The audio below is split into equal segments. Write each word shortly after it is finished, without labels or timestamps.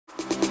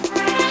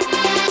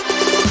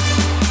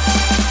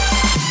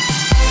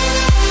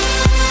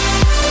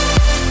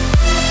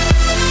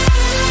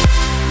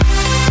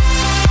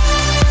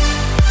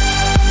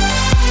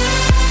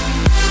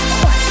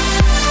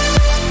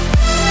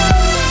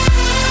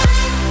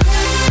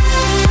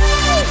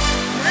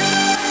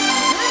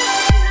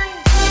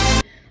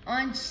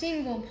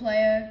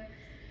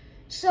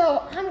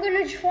So I'm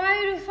gonna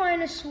try to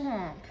find a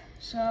swamp.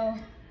 So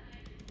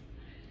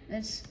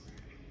let's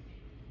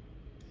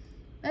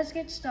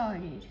get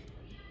started.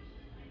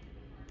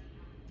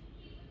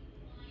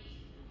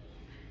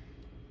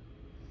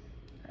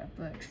 Got a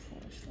birch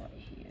forest right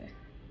here.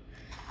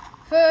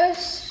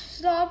 First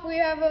stop, we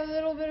have a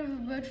little bit of a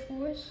birch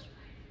forest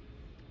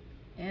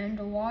and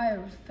a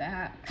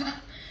wildfire.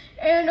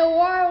 And a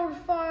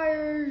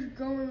wildfire is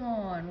going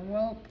on.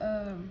 Well,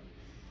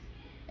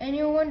 and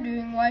you're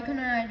wondering why couldn't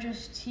I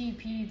just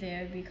TP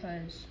there,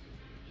 because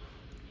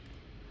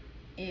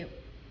it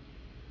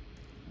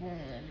won't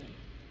let me.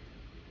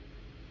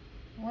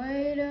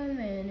 Wait a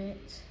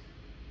minute.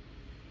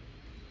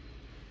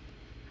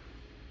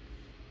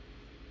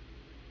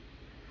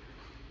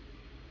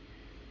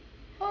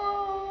 Oh,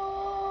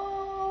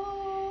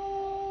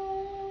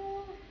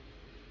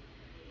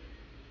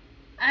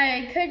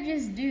 I could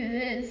just do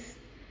this.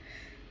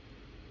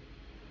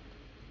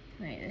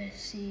 Wait, let's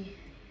see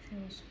if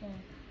it will spawn.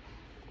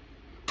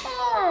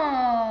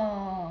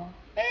 Oh,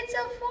 it's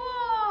a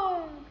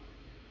frog.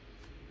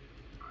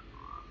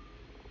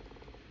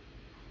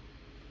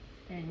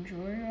 Enjoy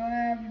your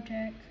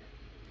habitat.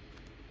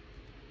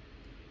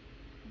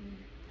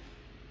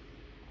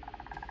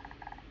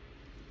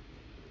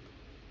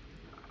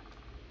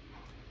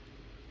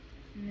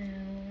 Now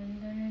I'm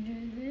gonna do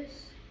this.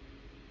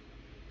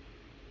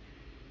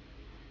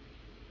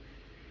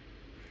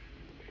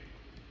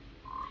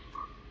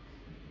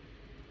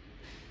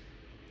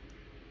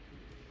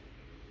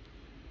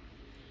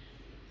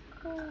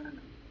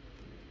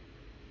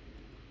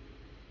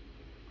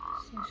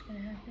 See what's gonna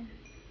happen.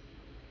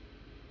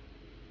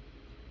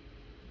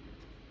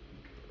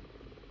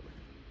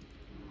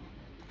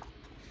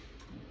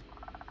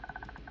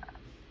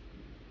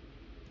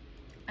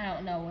 I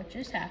don't know what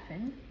just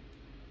happened.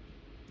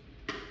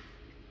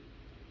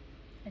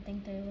 I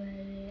think they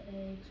laid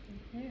eggs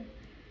right there.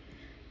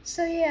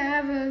 So yeah, I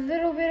have a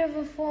little bit of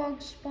a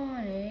frog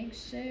spawn egg,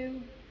 so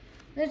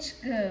let's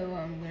go.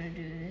 I'm gonna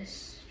do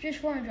this.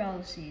 Just wanted y'all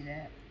to see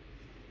that.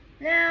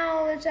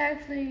 Now let's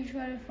actually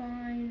try to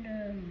find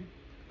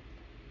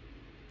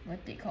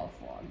what they call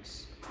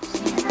frogs.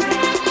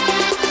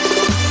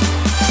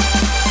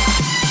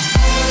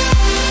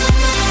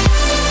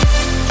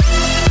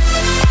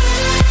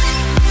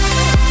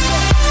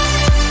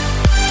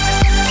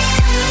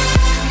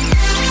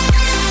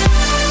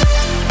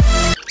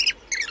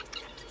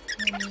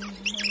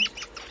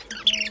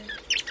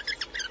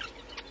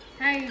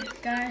 Hi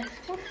guys,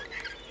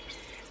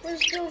 we're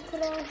still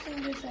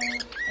crossing this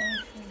ocean.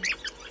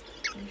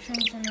 The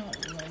chunks are not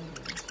loading.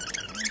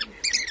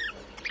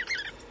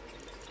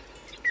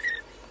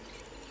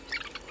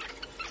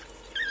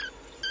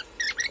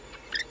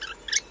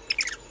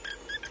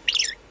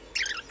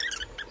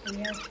 We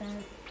have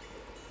found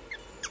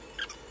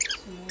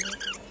some more.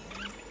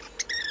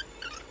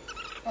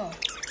 Oh.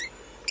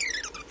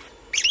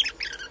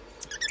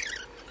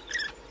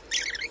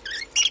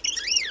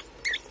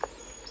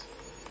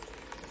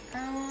 I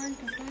want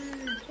to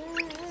find a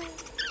swamp.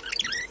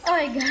 Oh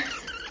my god.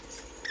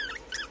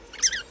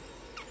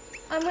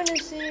 I'm gonna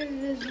see if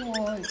this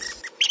works.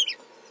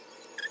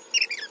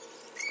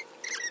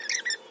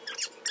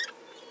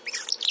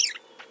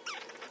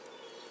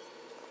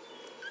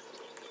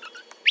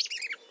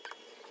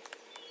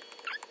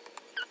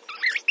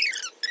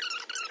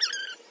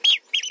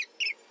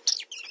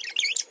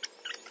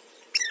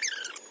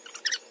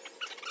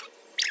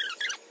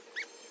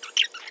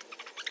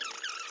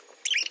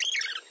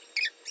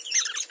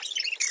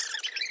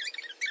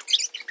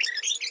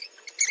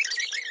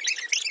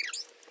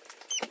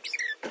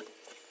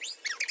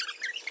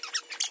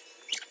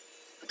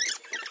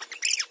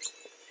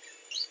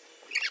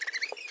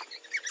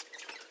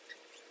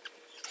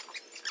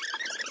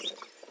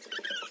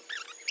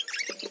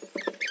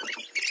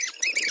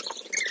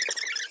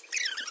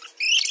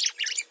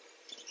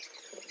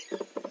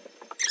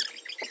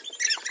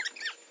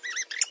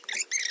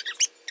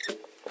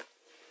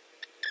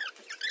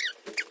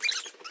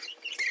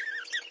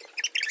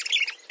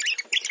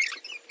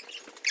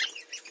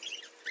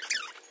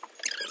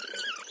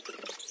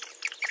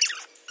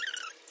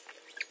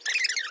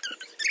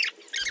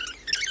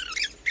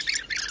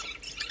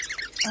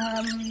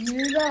 Here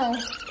we go.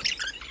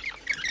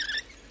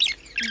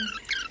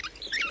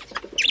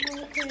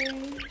 Okay.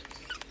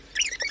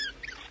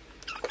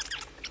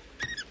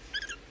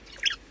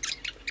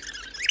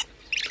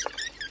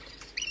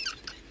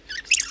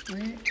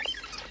 Wait,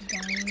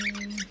 down.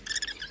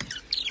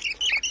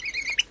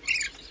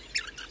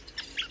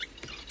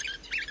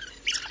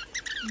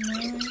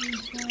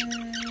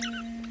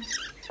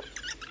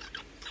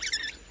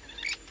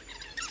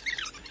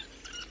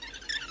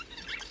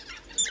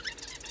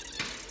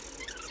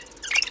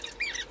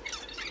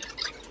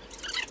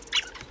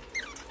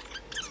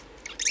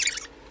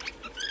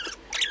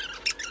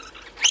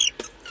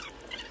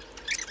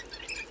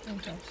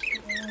 Okay,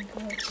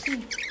 let's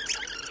see.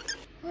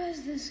 Where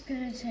is this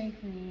gonna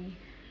take me?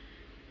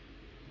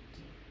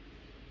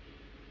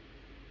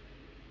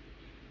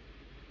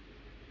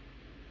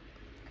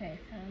 Okay,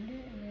 found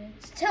it, and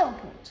it's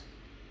teleport.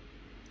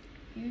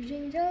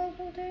 Using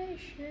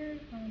teleportation.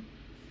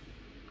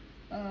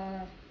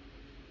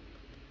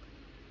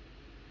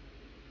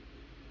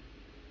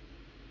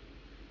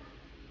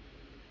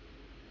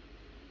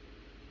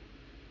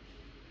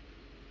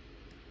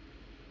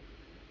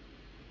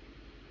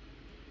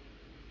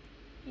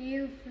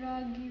 You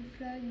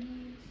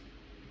froggies.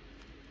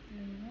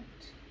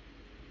 What?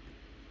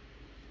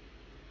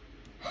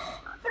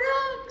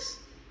 Frogs!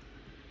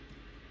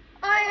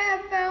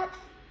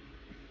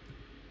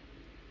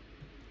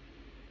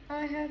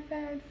 I have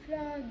found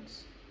frogs.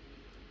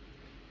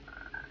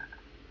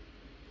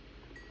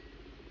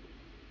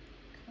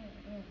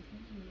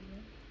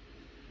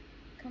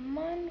 Come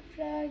on,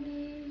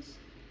 froggies.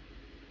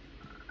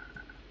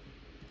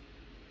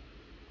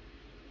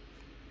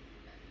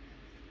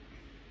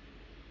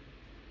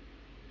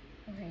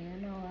 Okay,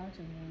 you're not allowed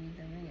to believe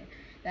them again.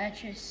 That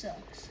just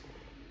sucks.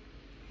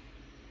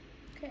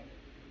 Okay.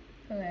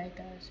 Okay, I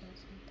thought I saw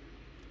something.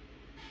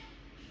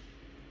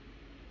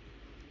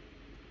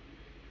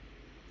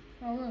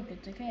 Oh look,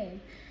 it's a cave.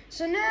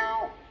 So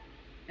now,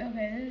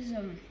 okay, this is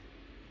a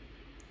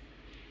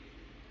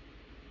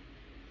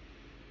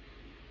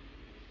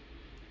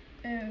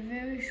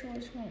very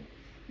short swamp.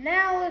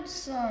 Now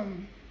let's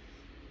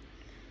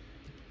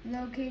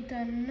locate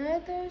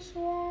another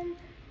swamp.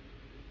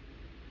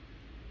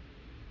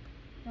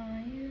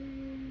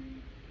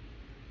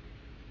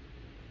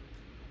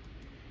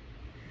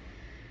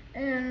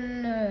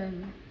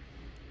 And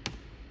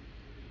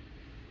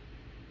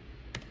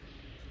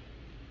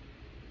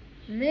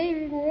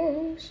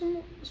mangrove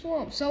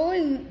swamp. So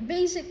we're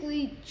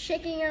basically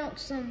checking out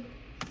some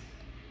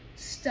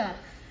stuff.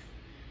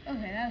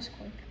 Okay, that was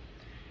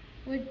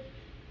quick.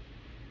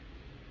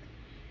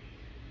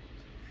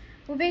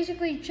 We're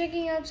basically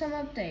checking out some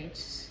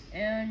updates,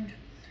 and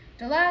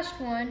the last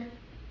one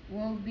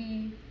will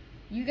be,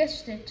 you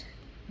guessed it,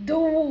 the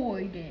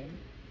Warden.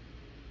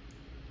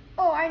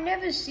 Oh, I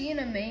never seen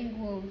a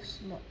mangrove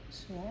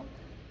swamp.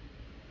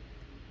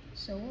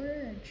 So what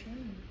did it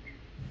change?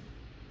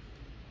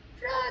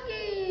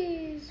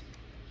 Froggies!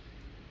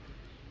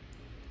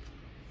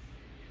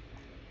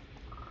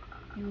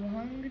 You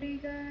hungry,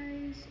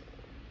 guys?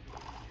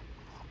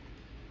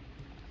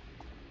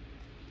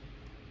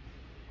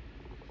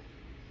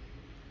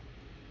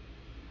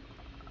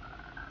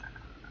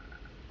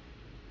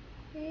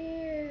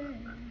 Here.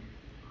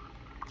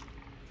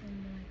 Oh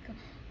my god.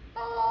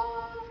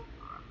 Oh!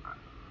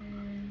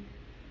 And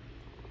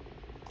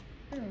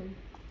boom.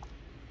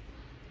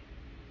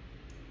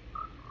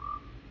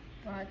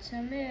 Got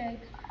some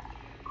eggs.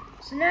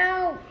 So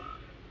now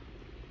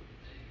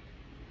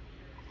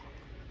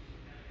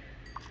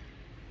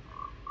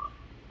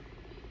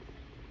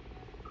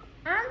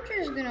I'm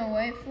just gonna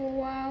wait for a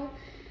while.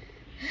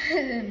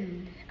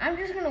 I'm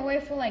just gonna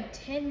wait for like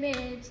 10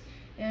 minutes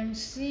and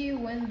see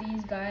when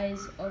these guys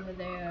over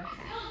there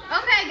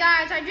have. Okay,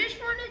 guys, I just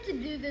wanted to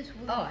do this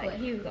really quick.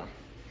 Here we go.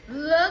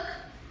 Look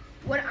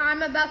what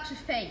I'm about to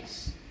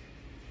face.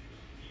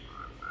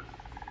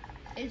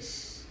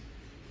 It's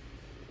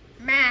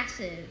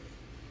massive.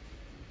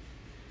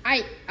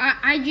 I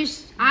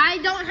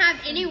don't have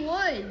any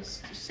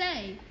words to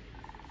say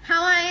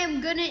how I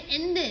am gonna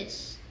end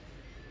this.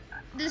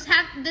 There's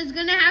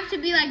gonna have to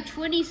be like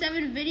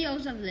 27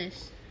 videos of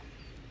this.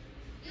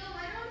 Yo,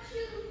 why don't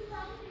you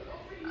come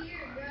over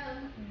here, bro?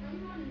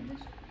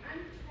 I'm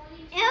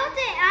 22.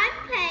 Ilse, I'm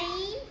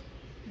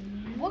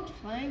playing. What's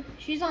playing?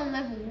 She's on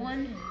level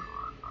 1.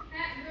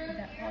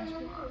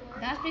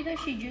 That's because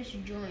she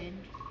just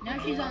joined. Now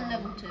she's on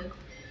level 2.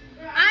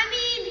 I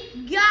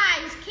mean,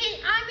 guys,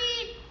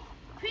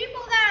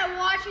 people that are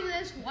watching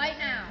this right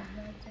now,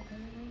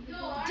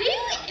 do you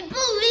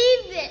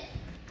believe it?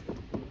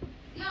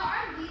 Yo,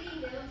 I'm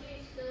beating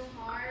LJ so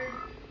hard.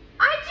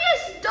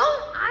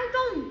 I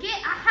don't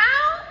get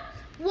how,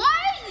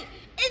 why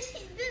is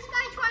this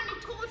guy trying to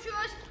torture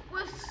us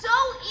with so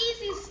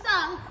easy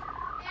stuff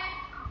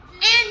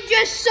and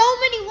just so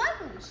many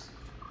levels?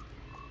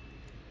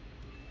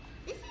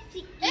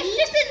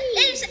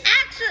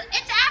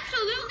 It's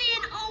absolutely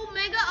an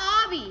Omega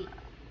obby.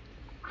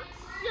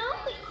 So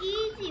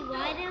easy,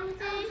 why don't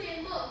they?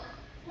 LJ, look.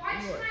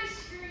 Watch my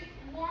screen.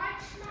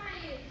 Watch my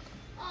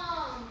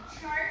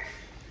chart.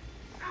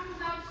 I'm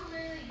about to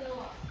literally go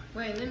up.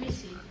 Wait, let me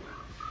see.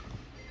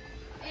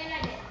 And I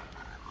did.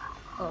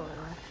 Oh,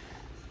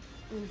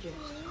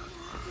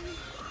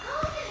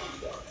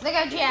 look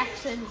at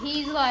Jackson.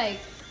 He's like,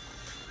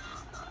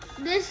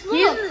 This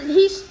look.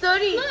 he's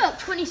 30, Look.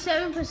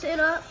 27%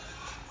 up.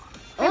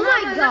 Oh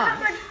my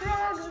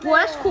god. Well,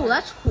 that's cool.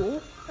 That's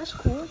cool. That's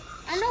cool.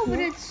 I know, but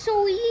it's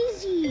so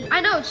easy.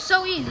 I know it's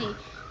so easy,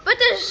 but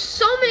there's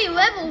so many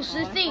levels.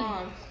 The thing.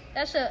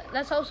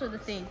 That's also the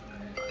thing.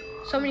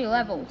 So many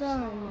levels.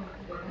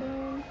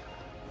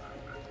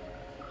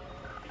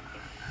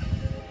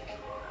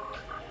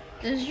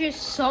 There's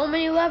just so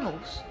many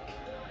levels.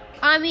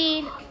 I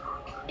mean,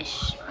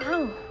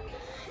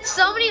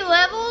 so many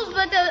levels,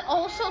 but they're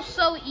also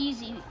so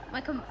easy. My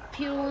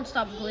computer won't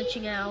stop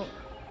glitching out.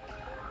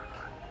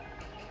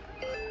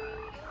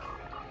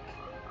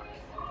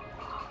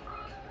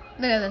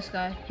 Look at this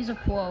guy. He's a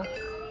pro.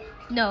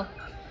 No.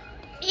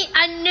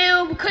 A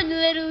noob could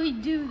literally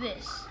do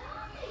this.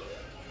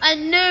 A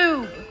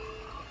noob.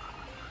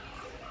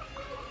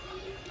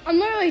 I'm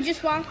literally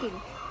just walking.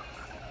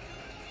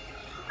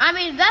 I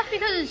mean, that's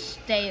because it's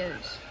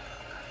stairs.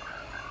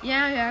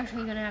 Yeah, you're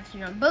actually gonna have to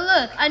jump. But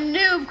look, a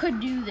noob could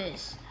do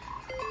this.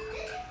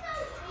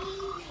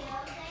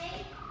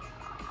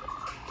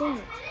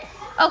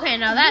 Okay,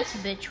 now that's a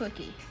bit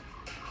tricky.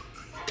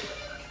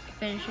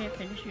 Finish it,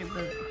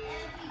 boom.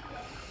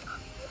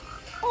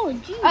 Oh,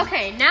 geez.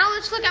 Okay, now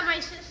let's look at my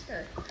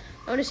sister.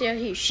 I want to see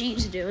how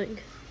she's doing.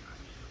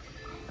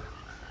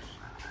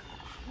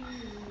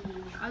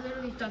 I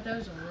literally thought there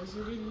was a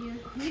lizard in here.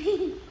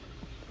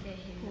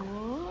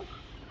 What?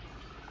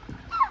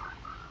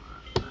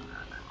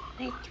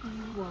 Which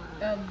one?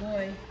 Oh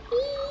boy.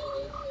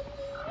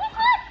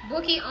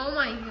 Bookie, oh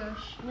my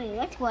gosh. Wait,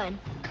 which one?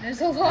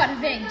 There's a lot of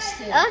things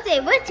too. Okay,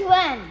 which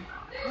one?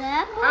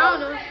 Purple? I don't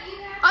know.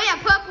 Oh yeah,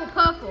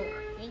 purple.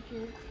 Thank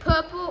you.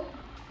 Purple.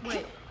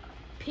 Wait.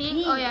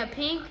 Pink. Oh yeah,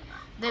 pink.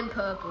 Then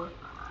purple.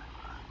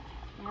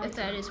 If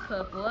that is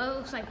purple. It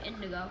looks like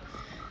indigo.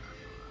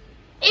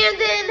 And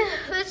then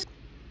let's.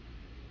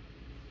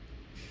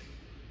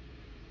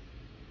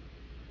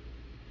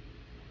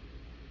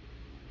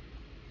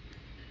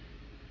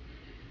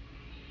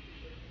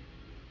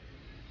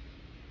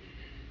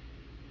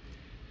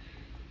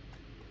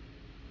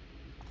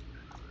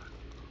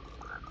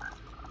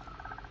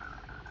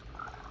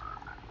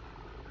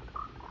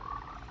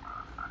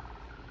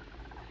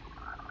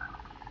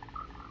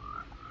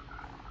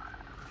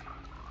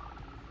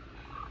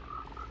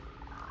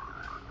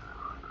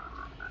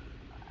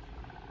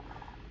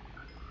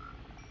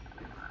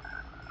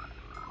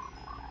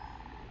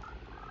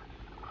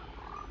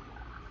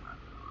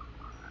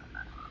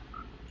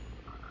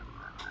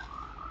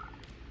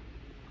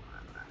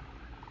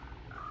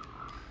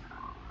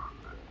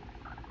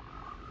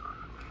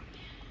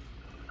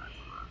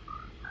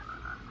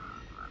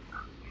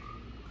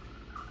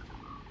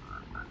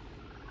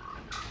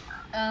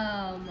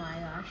 Oh my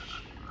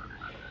gosh.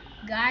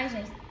 Guys,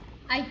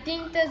 I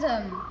think there's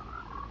a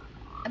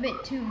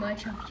bit too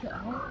much of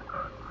y'all.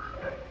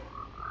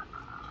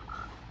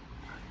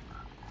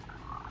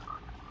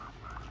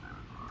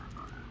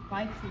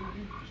 Bye,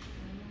 please.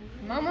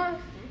 Mama,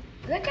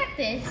 look at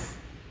this.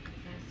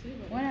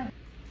 Whatever.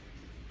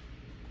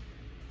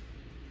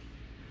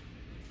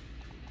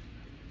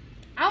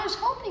 I was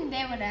hoping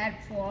they would add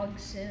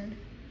frogs soon.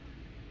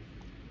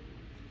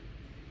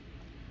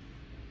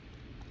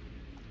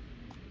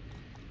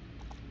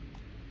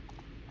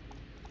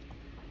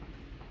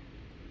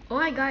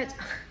 Alright guys,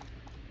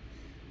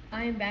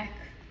 I am back.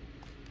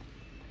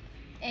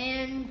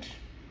 And,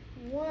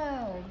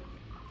 whoa.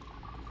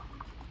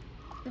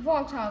 The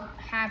vlogs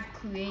have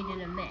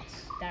created a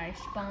mess that I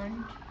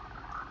spawned.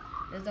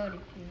 There's already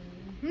a few.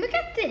 Look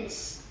at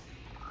this!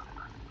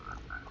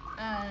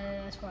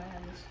 That's why I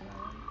have this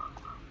one.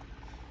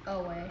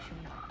 Oh wait, I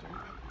should not do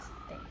that.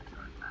 Thank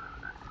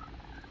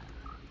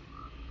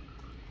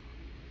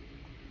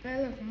you.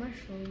 Oh look,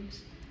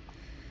 mushrooms.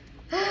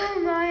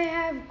 I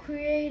have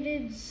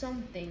created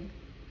something.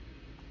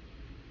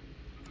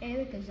 Hey,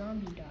 look, a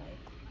zombie died.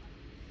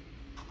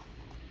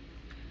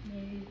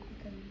 Maybe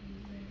because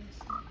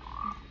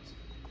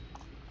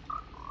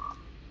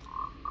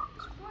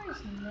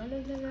surprised none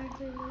of them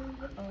actually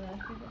live. Oh,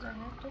 that's because I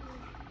have to.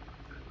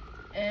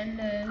 And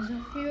there's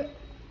a few.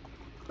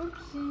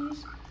 Oopsies.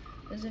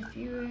 There's a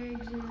few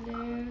eggs in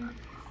there.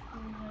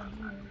 Right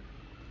here.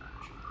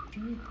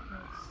 Do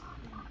this.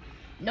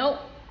 Nope.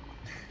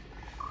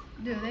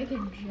 Dude, they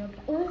can jump.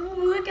 Oh,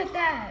 look at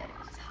that.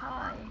 It's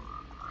high.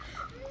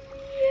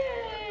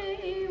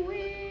 Yay,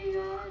 we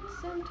got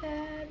some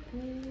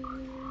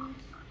tadpoles.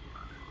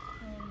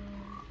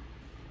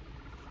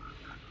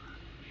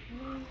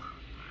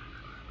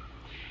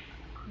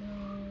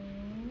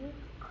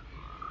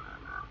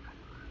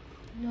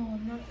 No,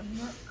 I'm not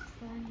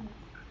trying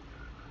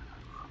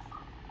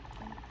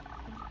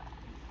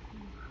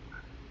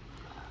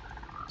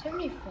to. Too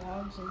many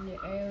frogs in the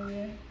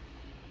area.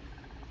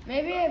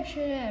 Maybe I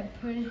should have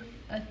put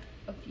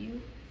a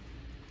few.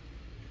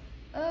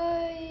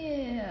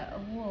 Yeah.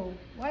 Whoa.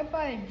 Why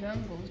by a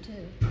jungle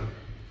too?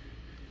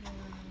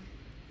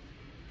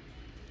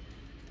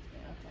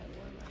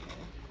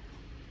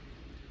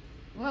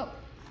 Well,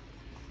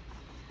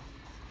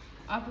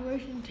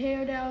 Operation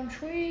Tear Down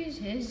Trees.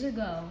 Here's the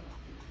go.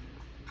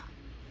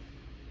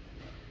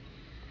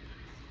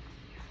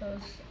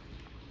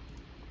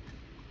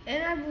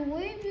 And I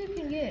believe you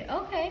can get it.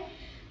 Okay.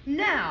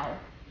 Now.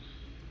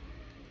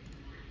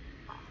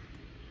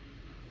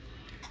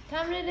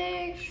 Time to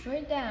dig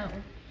straight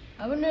down.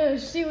 I want to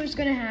see what's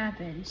gonna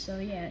happen. So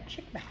yeah,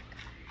 check back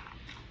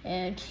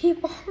and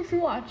keep on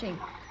watching.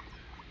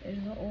 There's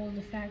all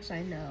the facts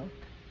I know.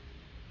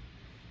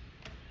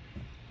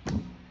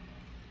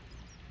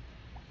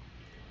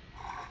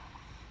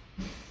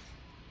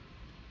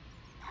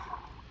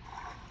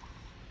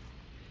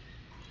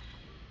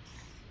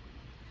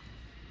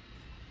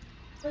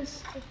 Let's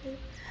skip it.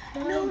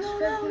 No,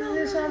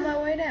 this on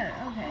my way down.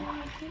 Okay.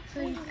 So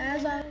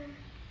as I have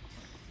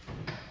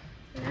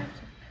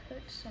to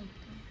put something.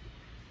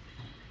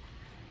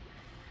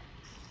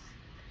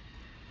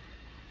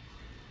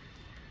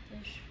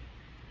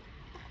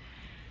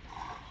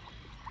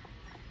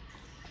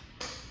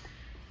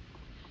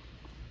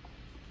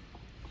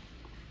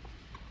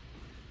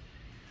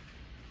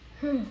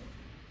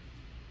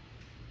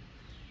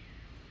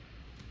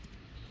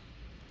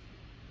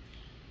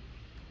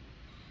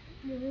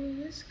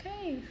 This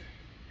cave.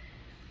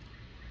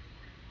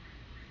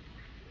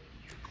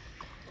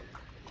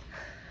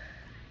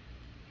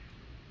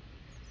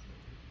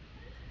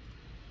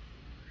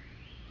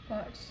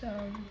 Got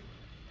some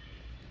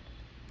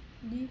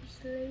deep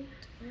slate.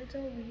 What's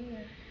over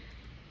here?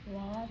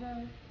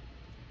 Lava.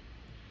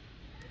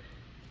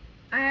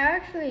 I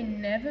actually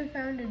never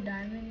found a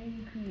diamond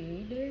in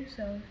creative,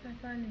 so if I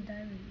find a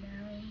diamond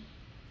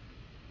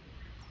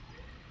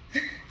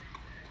now,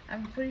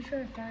 I'm pretty sure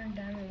I found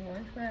a diamond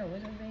once when I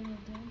wasn't paying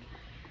attention.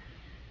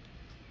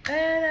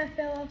 And I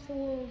fell off the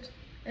world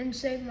and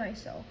saved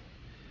myself.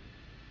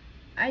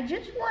 I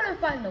just want to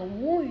find the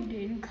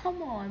warden.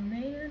 Come on,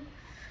 man.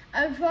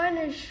 I'm trying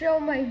to show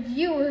my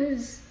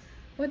viewers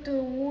what the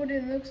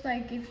warden looks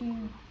like if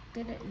you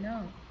didn't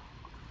know.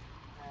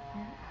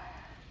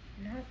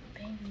 Not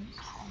babies.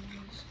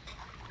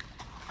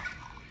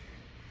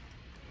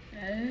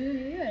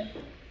 Yeah.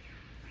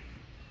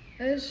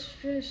 It's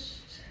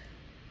just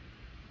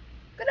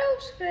good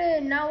old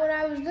spin. Not what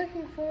I was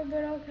looking for,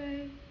 but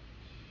okay.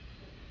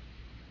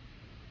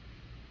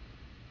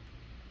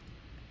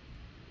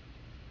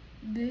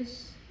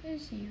 This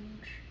is huge.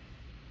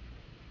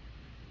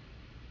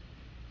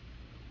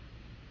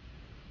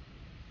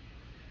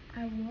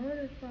 I want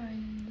to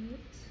find it.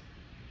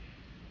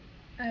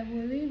 I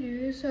really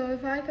do. So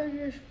if I can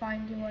just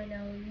find it right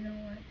now, you know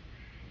what?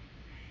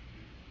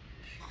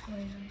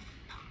 Straight up.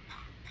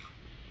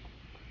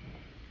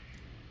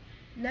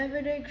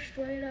 Never dig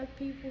straight up,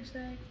 people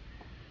say.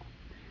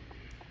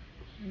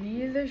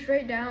 Neither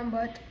straight down,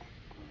 but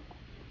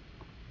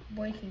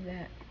breaking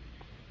that.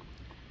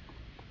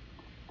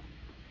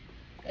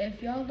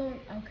 If y'all don't,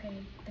 okay,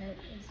 that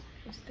is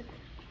just the.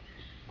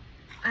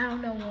 I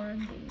don't know where I'm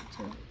getting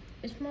to.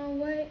 It's my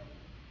way.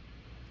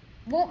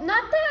 Well,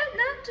 not that,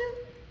 not to.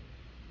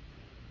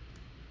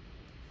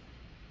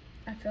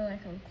 I feel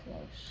like I'm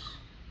close.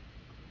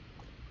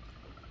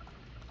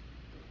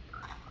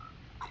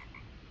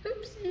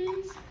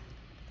 Oopsies.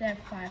 They have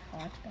 5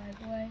 hearts, by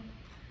the way.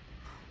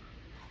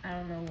 I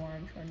don't know why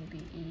I'm trying to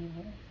be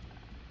evil.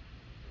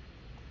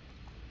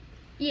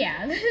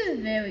 Yeah, this is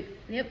very.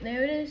 Yep,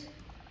 there it is.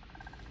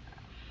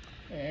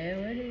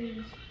 There it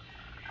is.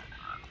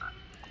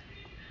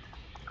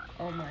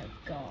 Oh my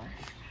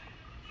gosh.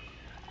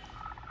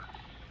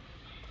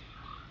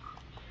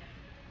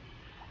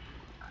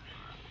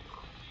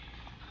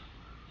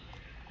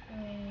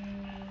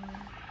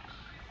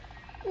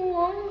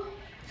 Whoa,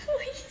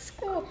 please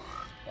go.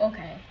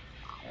 Okay.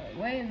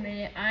 Wait a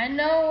minute. I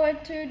know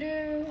what to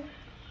do.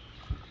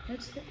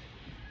 What's the?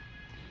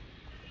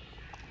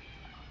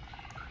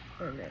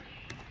 Wait a minute.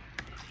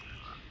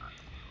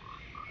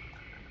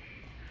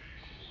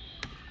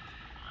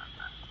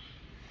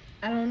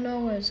 I don't know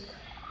what's.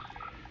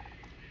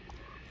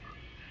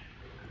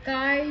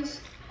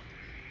 Guys.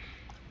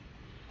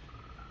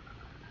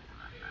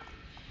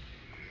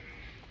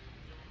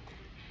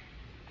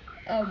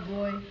 Oh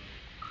boy.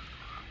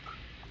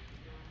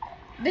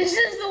 This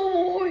is the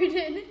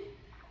warden.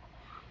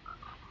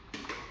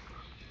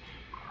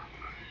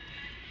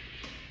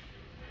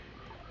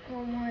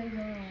 Oh my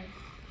god.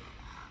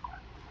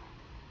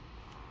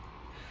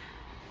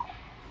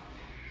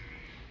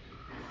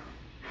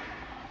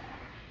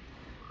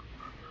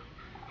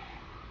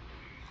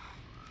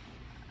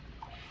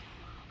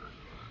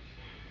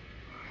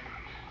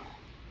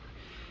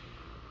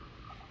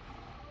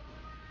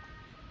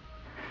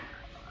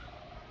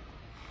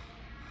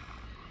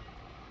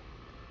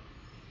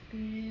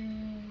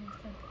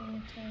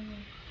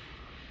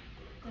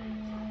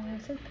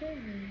 It's a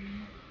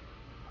prison.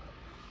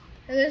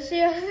 Let's see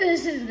how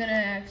this is gonna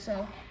act.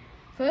 So,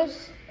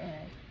 first,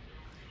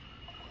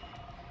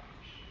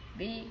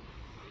 B.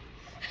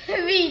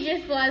 B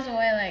just flies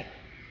away like,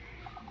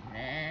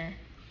 nah.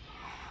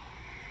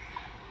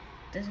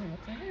 Doesn't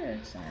look like a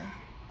road sign.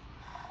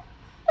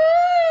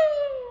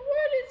 Oh,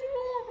 what is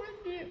wrong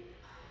with you?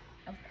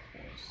 Of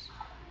course.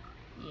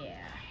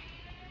 Yeah.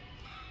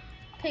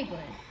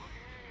 Piglin.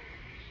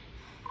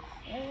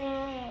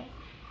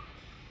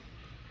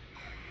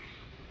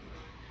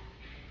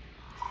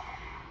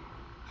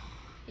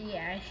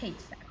 Yeah, I hate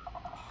that.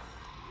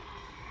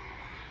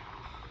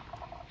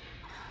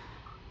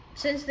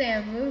 Since they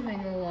are moving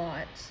a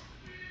lot,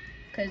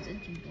 because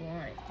it's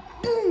blind.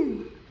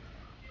 Boom!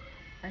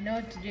 I know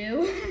what to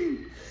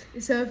do.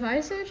 So if I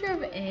search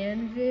up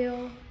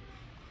anvil,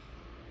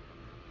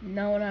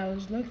 not what I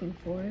was looking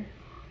for.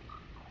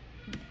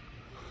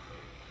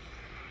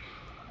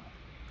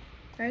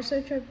 I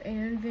search up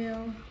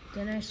anvil,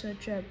 then I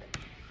search up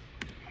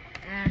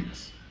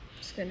axe,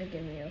 It's gonna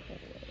give me a whole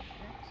lot of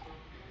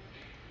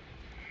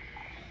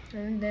that.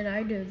 And then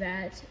I do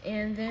that,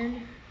 and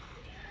then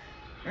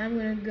I'm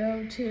gonna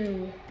go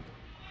to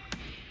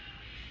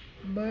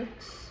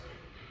books.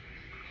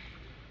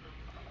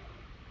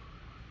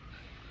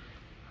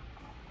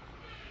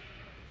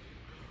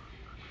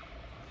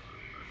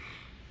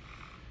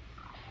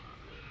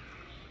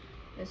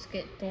 Let's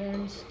get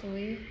Thorns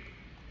 3.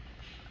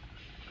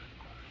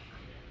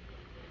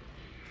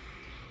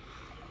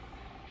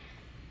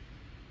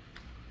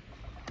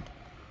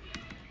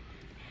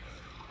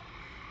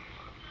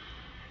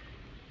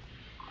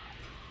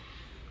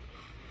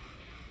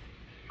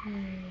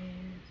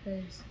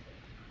 This.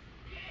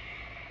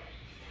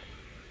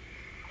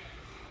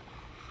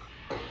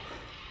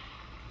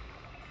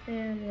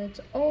 And let's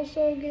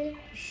also get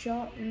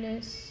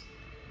Sharpness.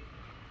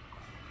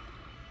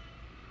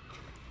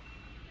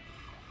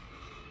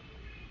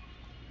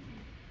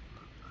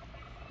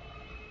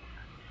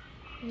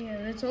 Yeah,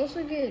 let's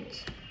also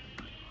get,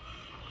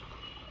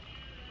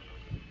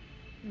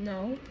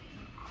 no,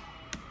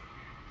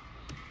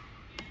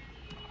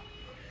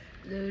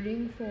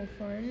 Looting for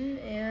fun,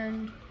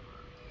 and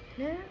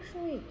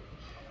actually,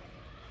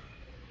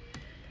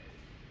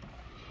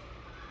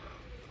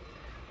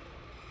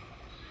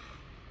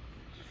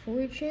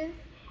 Fortune,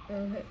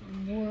 okay,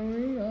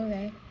 Boring,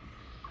 okay.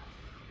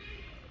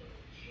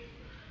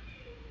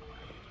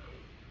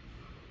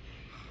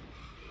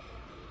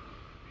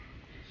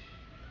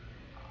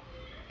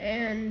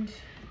 And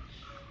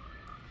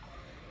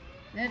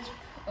that's,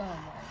 oh my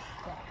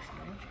gosh,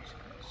 I just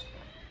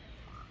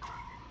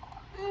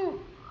got Ooh,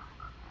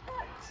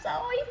 I'm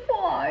sorry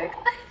for it.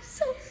 I'm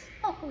so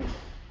sorry.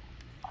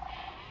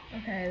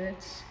 Okay,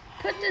 let's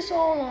put this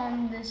all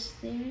on this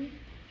thing.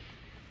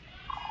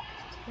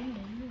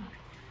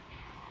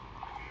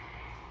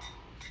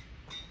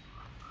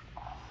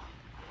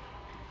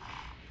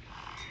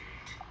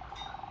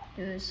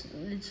 Dude,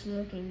 it's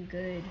looking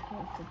good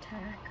with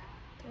attack.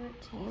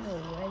 13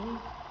 already.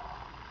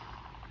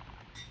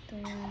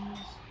 Thorns.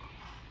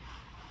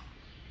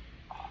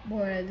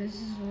 Boy, this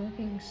is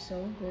looking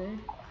so good.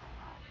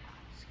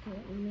 Let's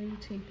get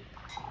Looting.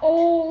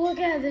 Oh, look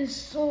at this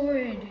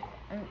sword.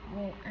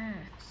 Well,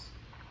 axe.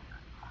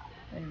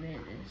 Wait a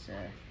minute,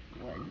 there's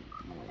one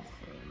more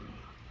thing.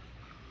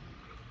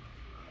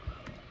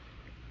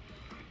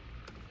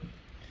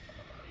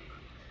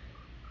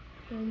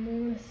 One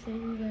more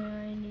thing that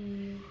I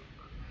need.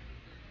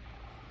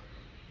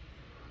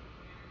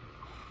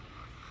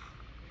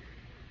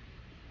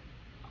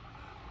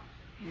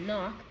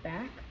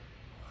 Knockback.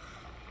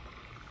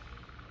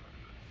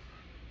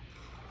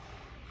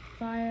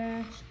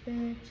 Fire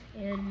aspect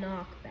and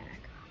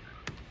knockback.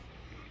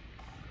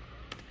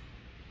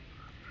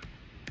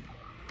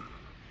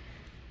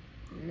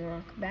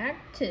 Knockback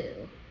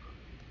 2.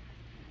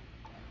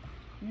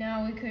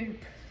 Now we could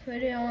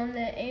put it on the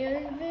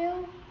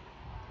anvil.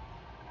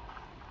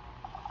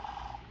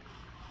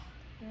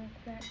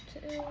 Knockback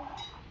 2.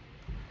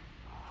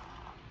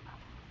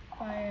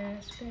 Fire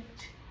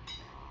aspect.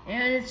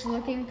 And it's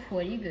looking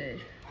pretty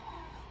good.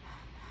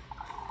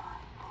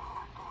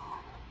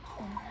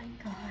 Oh my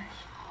gosh.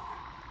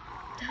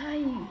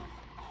 Die.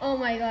 Oh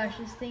my gosh,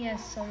 this thing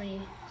has so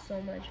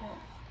much health.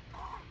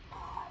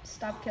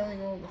 Stop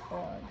killing all the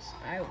frogs.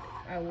 I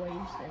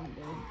waste them,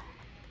 dude.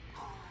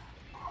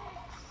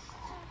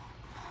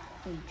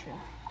 Creature.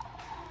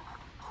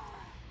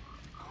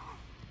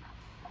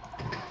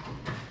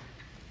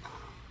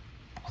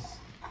 This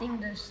thing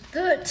does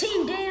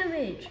 13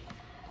 damage.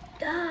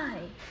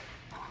 Die.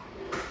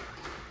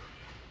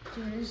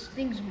 Dude, this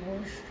thing's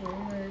more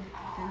stronger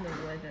than the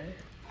weather.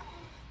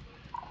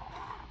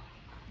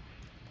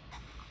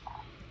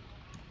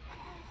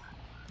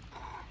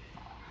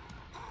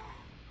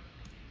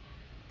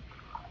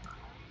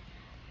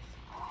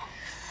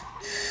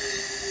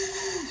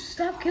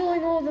 Stop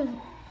killing all the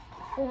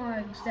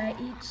frogs that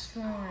eat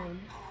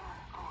slime.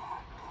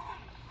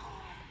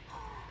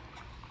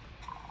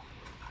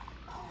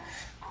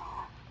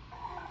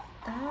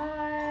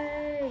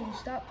 Die!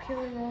 Stop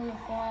killing all the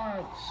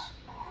frogs.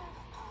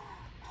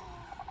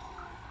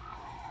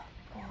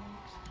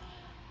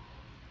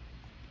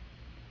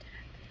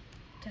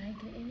 Did I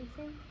get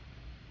anything?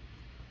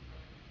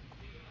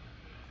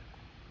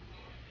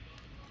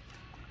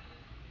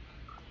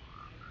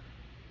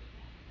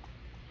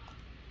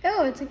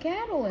 Oh, it's a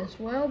catalyst.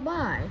 Well,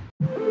 bye.